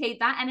dedicate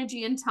that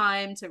energy and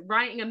time to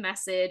writing a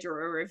message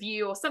or a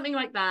review or something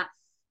like that,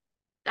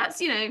 that's,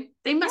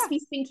 they must Yeah,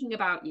 be thinking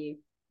about you.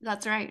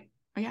 that's right.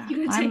 Yeah,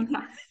 You're going to take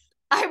that.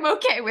 I'm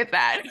okay with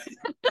that.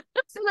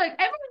 So, look,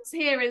 everyone's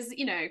here is,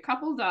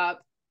 coupled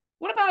up.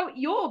 What about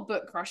your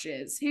book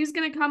crushes? Who's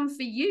going to come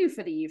for you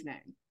for the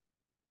evening?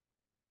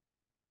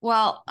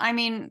 Well, I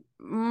mean,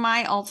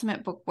 my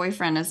ultimate book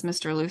boyfriend is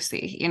Mr.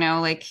 Lucy.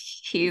 Like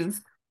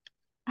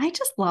I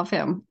just love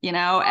him, and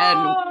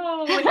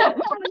Oh, like you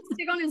want to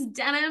stick on his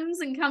denims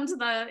and come to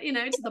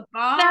the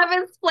bar. have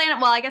his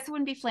flannel. Well, I guess it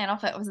wouldn't be flannel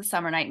if it was a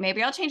summer night.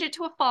 Maybe I'll change it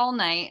to a fall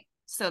night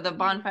so the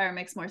bonfire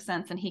makes more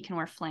sense and he can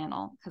wear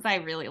flannel because I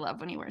really love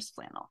when he wears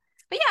flannel.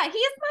 But yeah,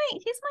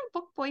 he's my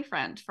book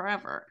boyfriend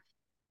forever.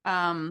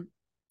 Um,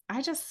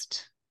 I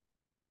just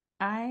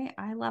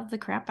I love the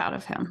crap out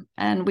of him,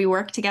 and we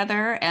work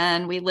together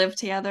and we live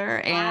together.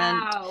 And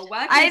Wow,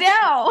 I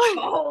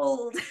know,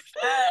 bold.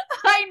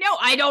 I know,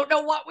 I don't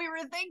know what we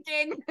were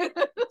thinking.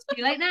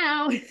 Too late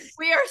now.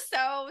 We are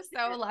so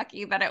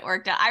lucky that it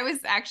worked out.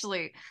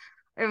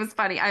 It was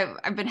funny.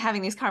 I've been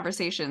having these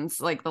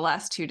conversations like the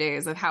last 2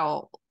 days of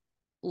how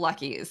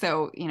lucky.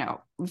 So,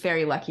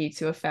 very lucky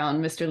to have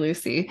found Mr.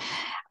 Lucy,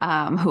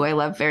 who I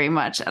love very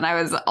much. And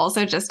I was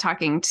also just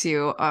talking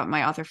to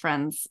my author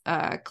friends,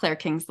 Claire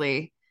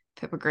Kingsley,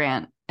 Pippa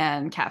Grant,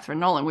 and Catherine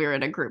Nolan. We were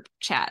in a group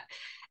chat.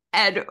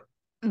 And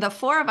the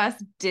four of us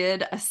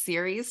did a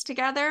series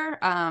together.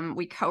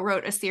 We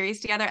co-wrote a series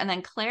together. And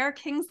then Claire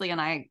Kingsley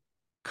and I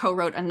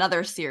co-wrote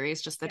another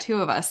series, just the two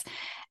of us.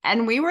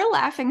 And we were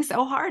laughing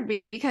so hard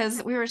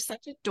because we were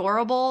such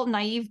adorable,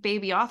 naive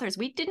baby authors.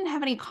 We didn't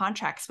have any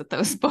contracts with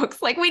those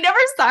books. Like we never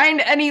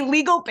signed any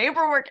legal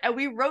paperwork and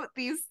we wrote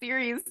these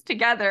series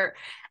together.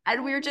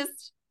 And we were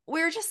just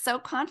we were just so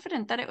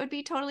confident that it would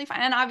be totally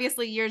fine. And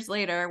obviously years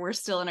later, we're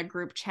still in a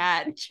group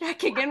chat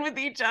checking in with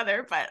each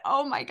other. But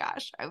oh my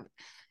gosh,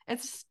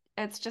 it's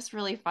just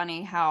really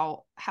funny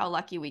how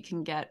lucky we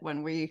can get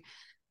when we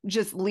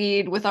just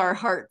lead with our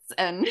hearts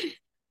and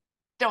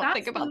don't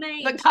think about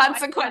the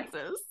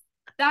consequences.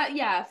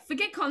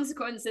 Forget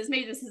consequences.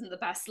 Maybe this isn't the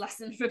best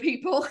lesson for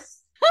people.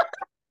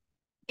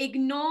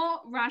 Ignore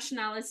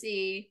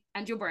rationality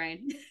and your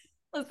brain.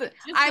 Listen,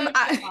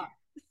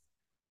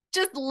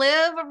 just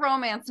live a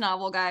romance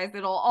novel, guys.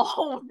 It'll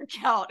all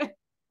work out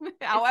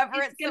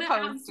however it's gonna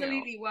supposed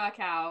absolutely work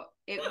out.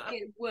 It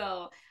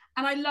will.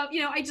 And I love,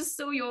 I just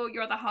saw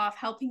your other half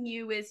helping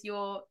you with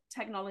your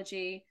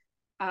technology.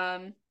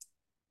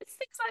 It's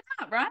things like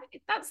that,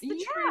 right? That's the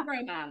true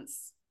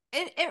romance.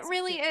 It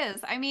really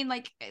is. I mean,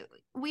 like,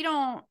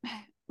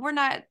 we're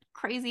not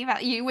crazy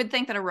about, you would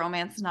think that a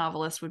romance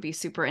novelist would be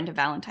super into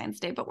Valentine's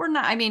Day, but we're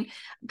not. I mean,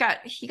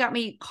 he got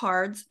me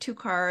two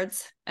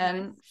cards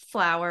and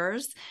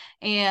flowers,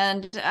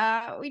 and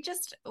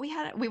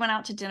we went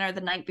out to dinner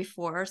the night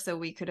before so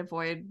we could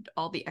avoid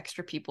all the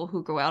extra people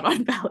who go out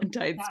on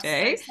Valentine's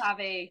Day. So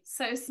savvy,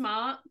 so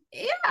smart.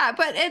 Yeah,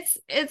 but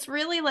it's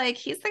really like,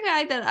 he's the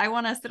guy that I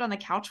want to sit on the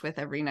couch with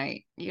every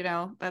night.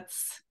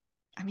 That's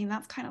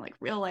kind of like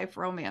real life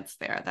romance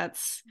there.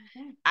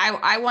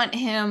 I want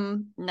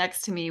him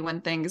next to me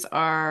when things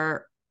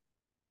are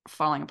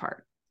falling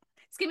apart.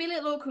 It's gonna be a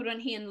little awkward when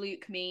he and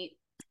Luke meet.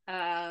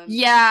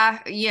 Yeah.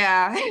 He's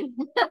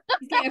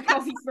getting a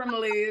coffee from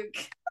Luke.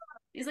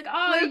 He's like,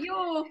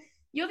 Luke,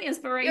 you're the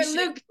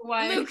inspiration.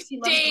 Luke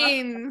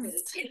James.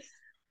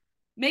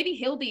 Maybe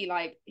he'll be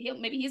like,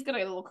 maybe he's got a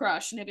little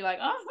crush and he'll be like,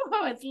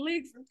 oh, it's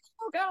Luke from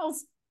Little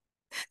Girls.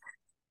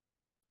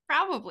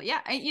 Probably,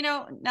 yeah.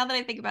 Now that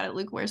I think about it,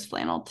 Luke wears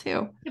flannel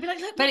too. He'll be like,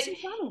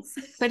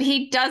 but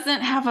he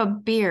doesn't have a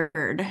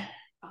beard.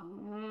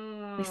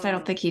 Oh. At least I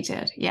don't think he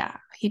did. Yeah,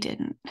 he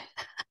didn't.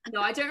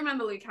 No, I don't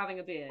remember Luke having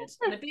a beard.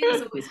 And a beard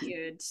is always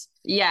good.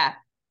 Yeah.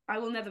 I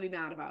will never be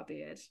mad about a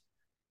beard.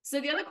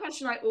 So the other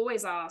question I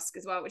always ask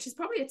as well, which is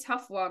probably a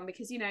tough one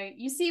because,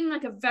 you seem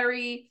like a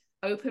very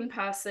open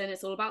person.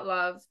 It's all about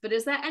love. But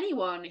is there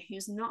anyone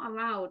who's not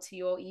allowed to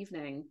your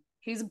evening?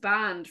 Who's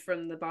banned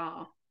from the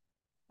bar?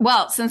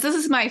 Well, since this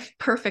is my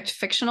perfect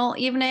fictional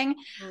evening,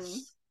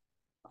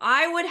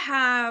 I would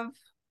have.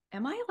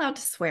 Am I allowed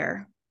to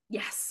swear?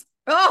 Yes.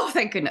 Oh,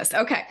 thank goodness.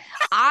 Okay.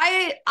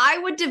 I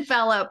would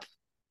develop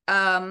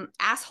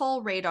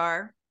asshole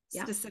radar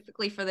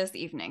specifically for this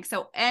evening.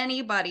 So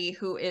anybody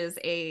who is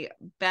a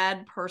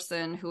bad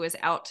person who is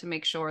out to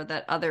make sure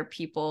that other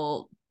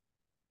people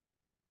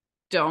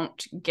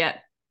don't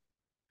get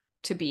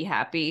to be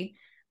happy,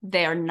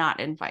 they are not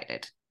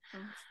invited.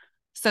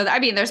 So, I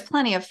mean, there's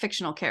plenty of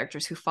fictional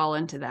characters who fall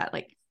into that,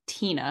 like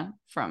Tina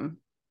from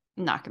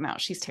Knock 'Em Out.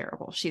 She's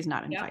terrible. She's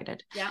not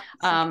invited. Yeah.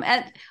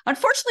 And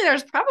unfortunately,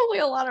 there's probably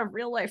a lot of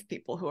real life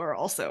people who are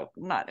also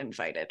not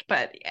invited.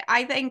 But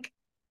I think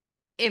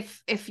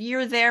if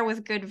you're there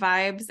with good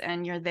vibes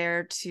and you're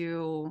there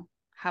to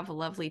have a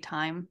lovely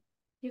time,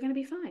 you're going to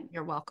be fine.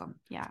 You're welcome.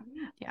 Yeah.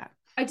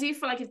 I do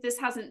feel like if this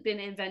hasn't been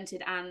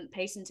invented and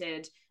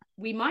patented,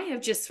 we might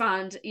have just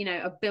found,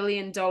 $1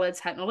 billion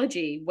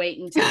technology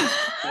waiting to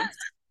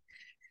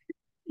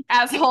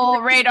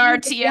asshole radar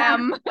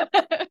TM.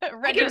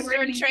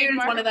 Registered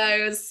trademark. One of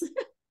those.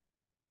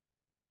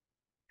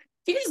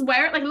 You can just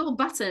wear it like a little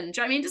button.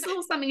 Do you know what I mean? Just a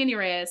little something in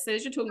your ear. So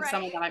as you're talking to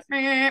someone,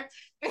 they're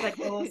like,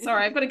 oh,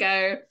 sorry, I've got to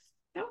go.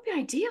 That would be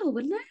ideal,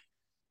 wouldn't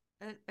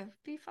it? It would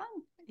be fun.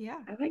 Yeah.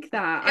 I like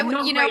that.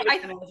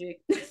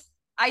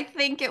 I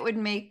think it would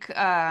make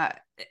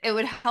it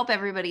would help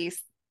everybody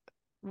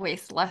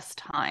waste less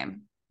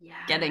time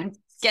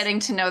getting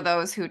to know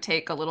those who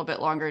take a little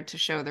bit longer to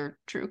show their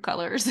true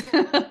colors.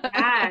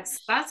 Yes,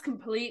 that's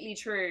completely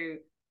true.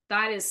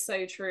 That is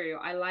so true.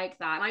 I like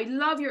that. And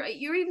I love your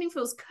evening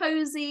feels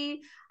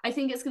cozy. I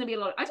think it's going to be a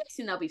lot. I don't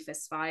think there'll be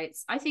fist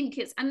fights. I think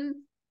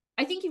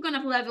you've got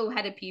enough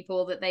level-headed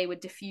people that they would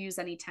diffuse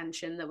any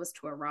tension that was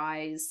to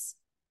arise.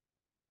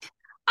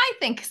 I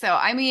think so.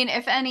 I mean,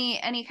 if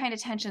any kind of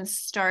tension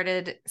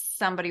started,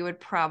 somebody would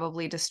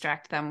probably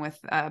distract them with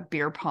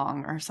beer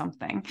pong or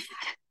something.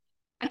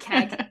 A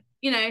keg,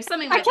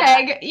 something like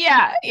that. A keg,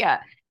 yeah.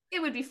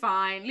 It would be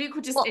fine. Luke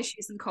would just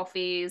issue some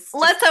coffees.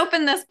 Let's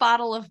open this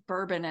bottle of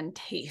bourbon and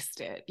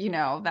taste it.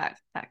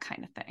 That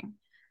kind of thing.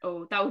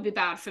 Oh, that would be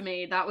bad for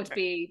me. That would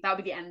be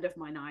the end of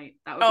my night.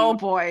 That would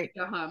boy.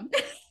 Go home.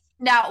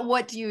 Now,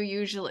 what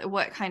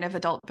kind of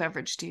adult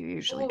beverage do you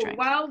usually drink?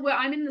 Well,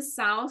 I'm in the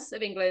south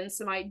of England,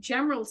 so my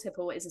general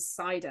tipple is a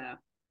cider.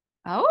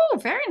 Oh,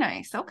 very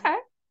nice. Okay.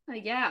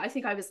 Yeah, I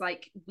think I was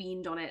like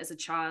weaned on it as a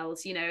child.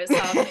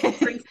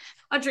 It's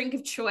a drink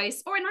of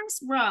choice, or a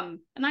nice rum,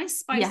 a nice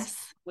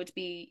spice would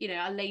be,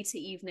 a later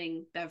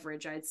evening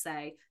beverage. I'd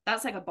say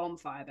that's like a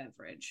bonfire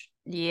beverage.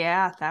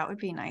 Yeah, that would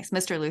be nice.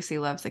 Mr. Lucy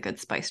loves a good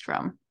spiced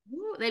rum.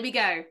 Ooh, there we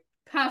go.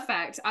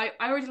 Perfect. I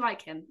already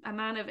like him. A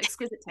man of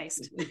exquisite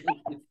taste.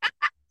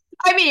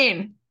 I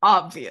mean,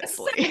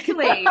 obviously.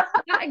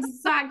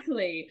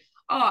 Exactly.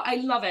 Oh, I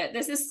love it.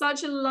 This is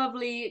such a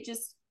lovely,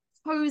 just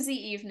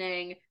cozy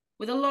evening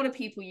with a lot of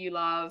people you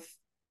love.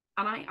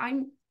 And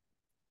I'm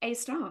a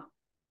star.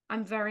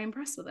 I'm very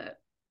impressed with it.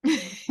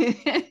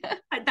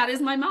 That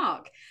is my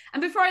mark.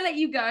 And before I let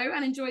you go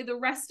and enjoy the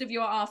rest of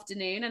your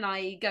afternoon and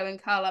I go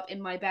and curl up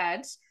in my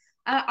bed,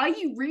 are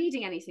you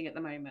reading anything at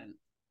the moment?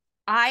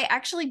 I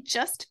actually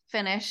just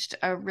finished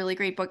a really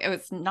great book. It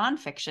was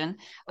nonfiction. Ooh.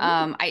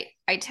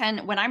 I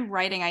tend, when I'm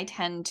writing, I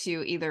tend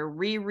to either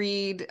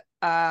reread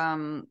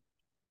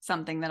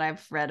something that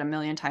I've read a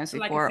million times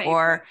Like a before,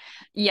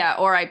 favorite.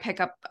 or I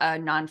pick up a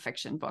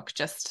nonfiction book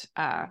just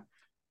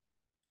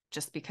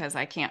because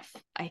I can't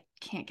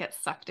get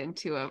sucked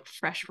into a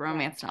fresh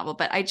romance novel.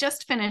 But I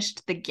just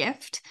finished The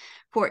Gift,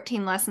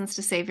 14 Lessons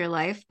to Save Your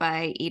Life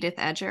by Edith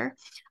Edger.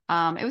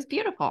 It was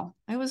beautiful.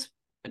 It was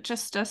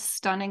just a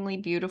stunningly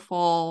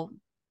beautiful,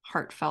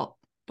 heartfelt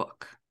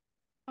book.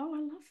 Oh, I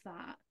love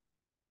that.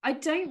 I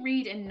don't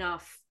read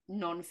enough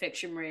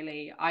nonfiction,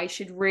 really. I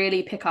should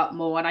really pick up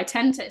more. And I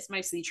tend to, it's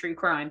mostly true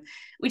crime,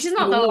 which is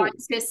not the Ooh.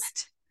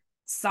 lightest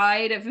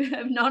side of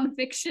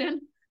nonfiction.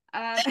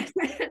 Um,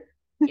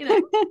 you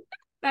know,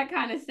 that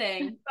kind of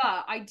thing.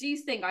 But I do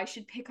think I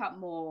should pick up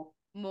more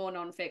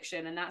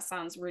nonfiction, and that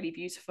sounds really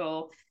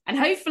beautiful. And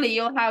hopefully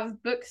you'll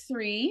have book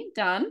 3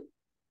 done.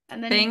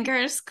 And then you can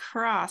Fingers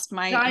crossed.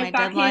 My dive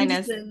back deadline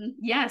into is some,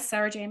 yeah,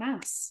 Sarah J.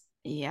 Maas.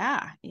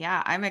 yeah,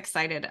 I'm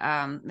excited.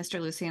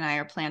 Mr. Lucy and I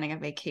are planning a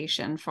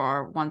vacation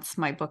for once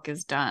my book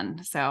is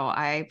done. So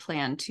I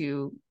plan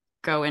to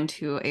go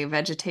into a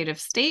vegetative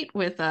state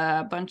with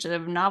a bunch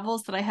of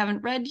novels that I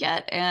haven't read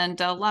yet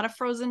and a lot of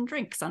frozen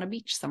drinks on a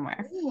beach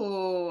somewhere.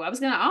 Oh, I was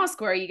going to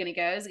ask, where are you going to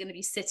go? Is it going to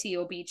be city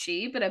or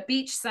beachy? But a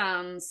beach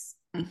sounds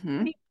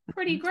Mm-hmm.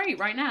 pretty great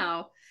right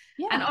now.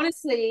 And Yeah.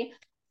 honestly,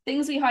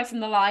 Things We Hide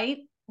from the Light,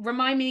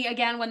 remind me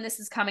again when this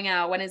is coming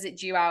out. When is it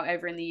due out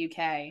over in the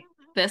UK?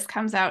 This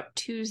comes out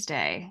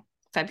Tuesday,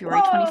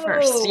 February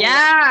 21st. Whoa!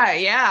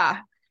 Yeah.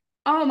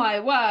 Oh my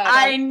word.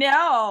 I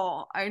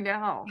know.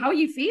 How are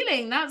you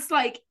feeling? That's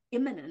like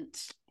imminent.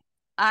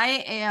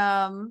 I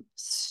am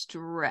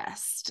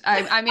stressed.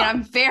 I mean,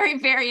 I'm very,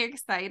 very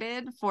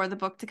excited for the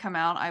book to come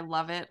out. I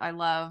love it. I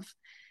love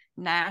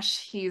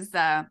Nash. He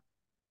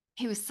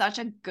was such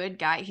a good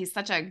guy. He's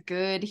such a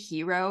good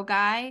hero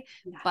guy,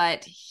 Yeah.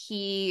 but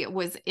he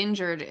was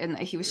injured and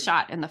he was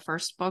shot in the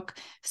first book.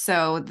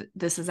 So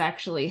this is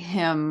actually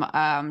him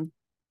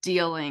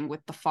dealing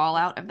with the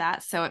fallout of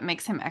that. So it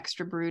makes him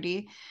extra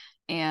broody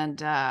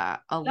and Love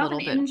little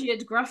an bit.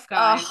 injured gruff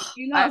guy.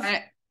 You love.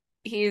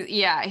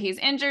 He's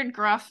injured,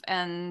 gruff,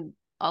 and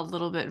a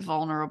little bit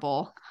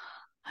vulnerable.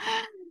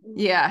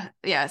 Yeah.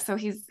 So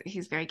he's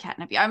very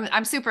catnipy.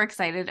 I'm super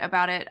excited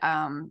about it.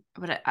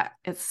 But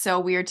it's so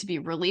weird to be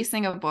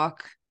releasing a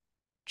book,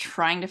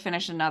 trying to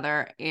finish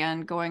another,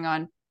 and going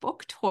on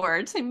book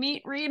tour to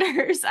meet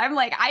readers. I'm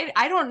like,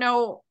 I don't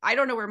know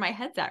where my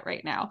head's at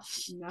right now.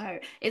 No,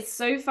 it's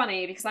so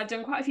funny because I've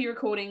done quite a few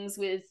recordings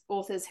with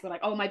authors who are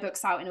like, "Oh, my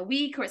book's out in a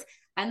week,"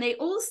 and they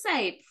all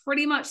say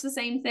pretty much the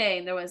same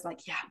thing. They're always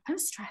like, "Yeah, I'm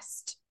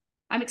stressed.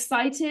 I'm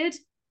excited,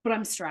 but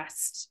I'm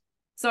stressed."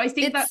 So I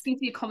think that seems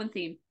to be a common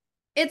theme.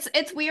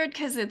 It's weird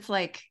because it's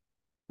like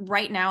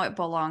right now it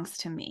belongs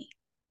to me.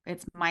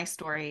 It's my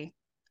story.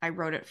 I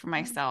wrote it for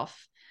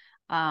myself.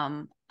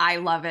 I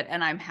love it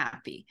and I'm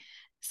happy.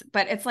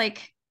 But it's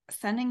like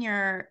sending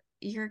your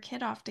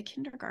kid off to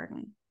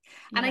kindergarten.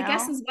 And I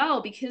guess as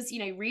well, because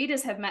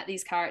readers have met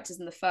these characters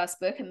in the first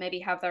book and maybe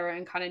have their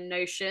own kind of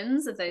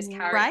notions of those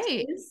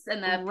characters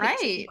and their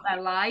pictures of what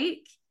they're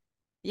like.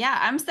 Yeah,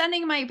 I'm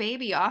sending my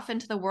baby off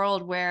into the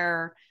world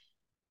where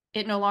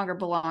it no longer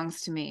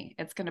belongs to me.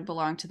 It's going to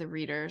belong to the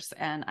readers,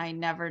 and I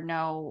never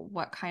know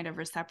what kind of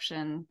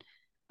reception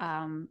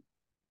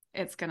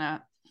it's going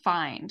to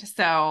find.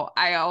 So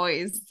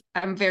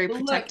I'm very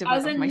protective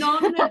as of a my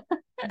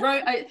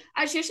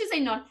actually, I should say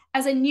non,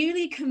 as a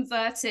newly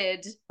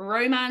converted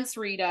romance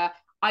reader,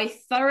 I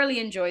thoroughly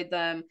enjoyed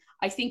them.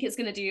 I think it's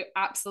going to do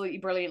absolutely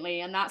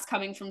brilliantly, and that's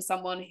coming from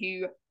someone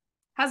who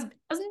has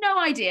no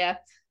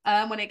idea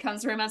when it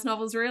comes to romance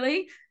novels,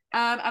 really.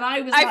 And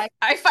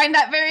I find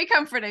that very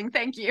comforting.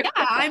 Thank you. Yeah,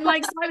 I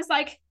was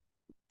like,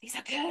 these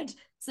are good.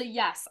 So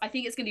yes, I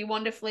think it's going to do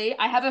wonderfully.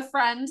 I have a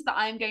friend that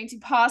I'm going to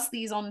pass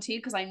these on to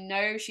because I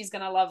know she's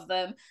going to love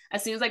them.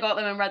 As soon as I got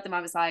them and read them,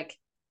 I was like,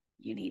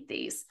 you need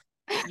these.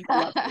 You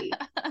love these.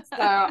 So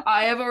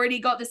I have already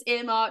got this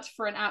earmarked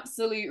for an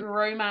absolute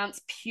romance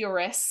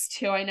purist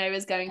who I know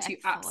is going to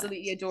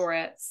absolutely adore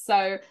it.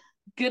 So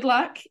good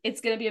luck. It's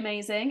going to be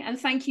amazing. And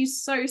thank you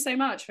so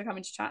much for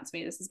coming to chat to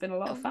me. This has been a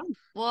lot of fun.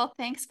 Well,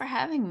 thanks for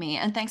having me.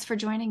 And thanks for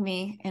joining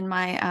me in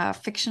my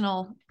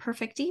fictional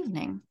perfect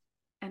evening.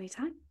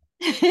 Anytime.